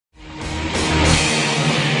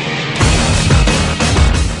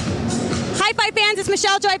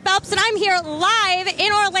Michelle Joy Phelps, and I'm here live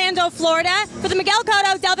in Orlando, Florida for the Miguel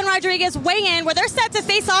Cotto Delvin Rodriguez weigh-in, where they're set to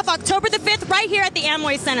face off October the 5th right here at the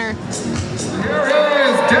Amway Center. Here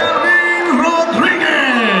is Delvin Rodriguez!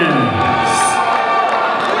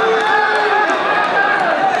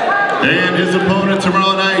 And his opponent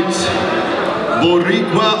tomorrow night,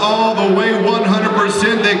 Boricua all the way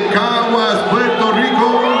 100% de Caguas, Puerto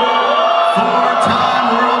Rico,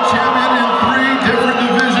 four-time world champion in 3 different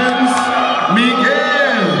divisions, Miguel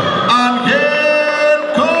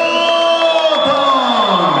Cotto.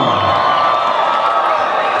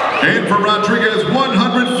 And for Rodriguez,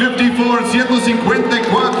 154.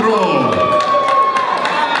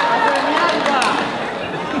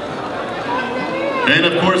 And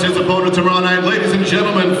of course, his opponent tomorrow night, ladies and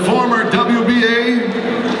gentlemen, former WBA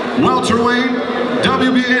welterweight,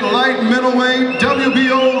 WBA light middleweight,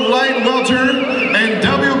 WBO light welter, and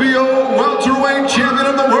WBO welterweight champion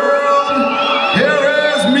of the world. Here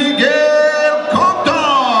is Miguel Cotto.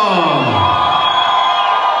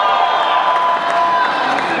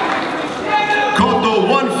 Cotto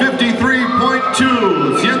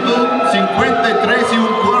 153.2, 153 y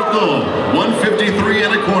un cuarto, 153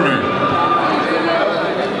 and a quarter.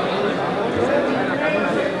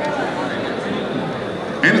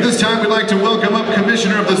 And at this time, we'd like to welcome up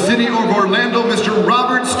Commissioner of the City of Orlando, Mr.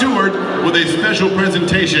 Robert Stewart, with a special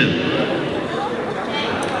presentation.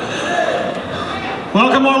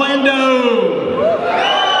 Welcome, Orlando!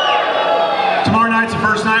 Tomorrow night's the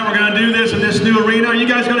first night we're going to do this in this new arena. Are you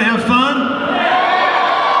guys going to have fun?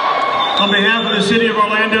 On behalf of the City of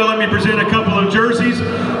Orlando, let me present a couple of jerseys,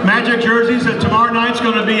 magic jerseys, and tomorrow night's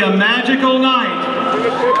going to be a magical night.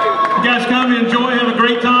 You guys come, enjoy, have a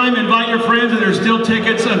great time, invite your friends, and there's still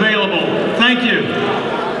tickets available. Thank you.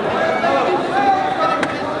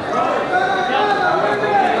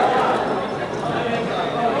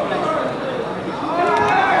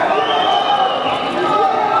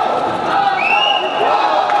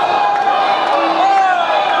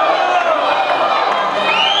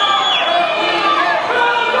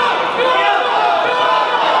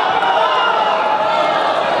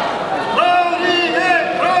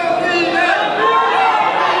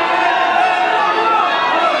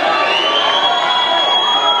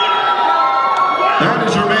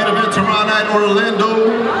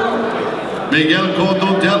 Orlando, Miguel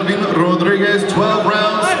Cotto Delvin Rodriguez, 12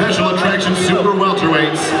 rounds, special attraction super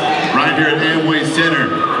welterweights, right here at Amway Center.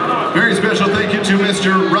 Very special thank you to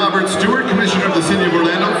Mr. Robert Stewart, Commissioner of the City of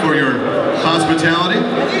Orlando, for your hospitality.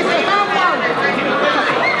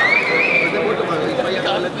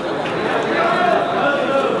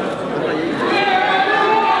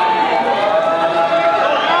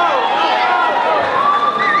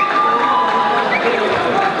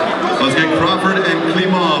 Let's get Crawford and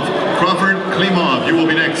Klimov. Crawford, Klimov, you will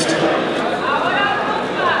be next.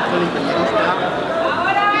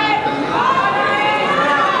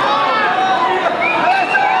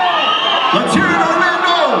 Let's hear it.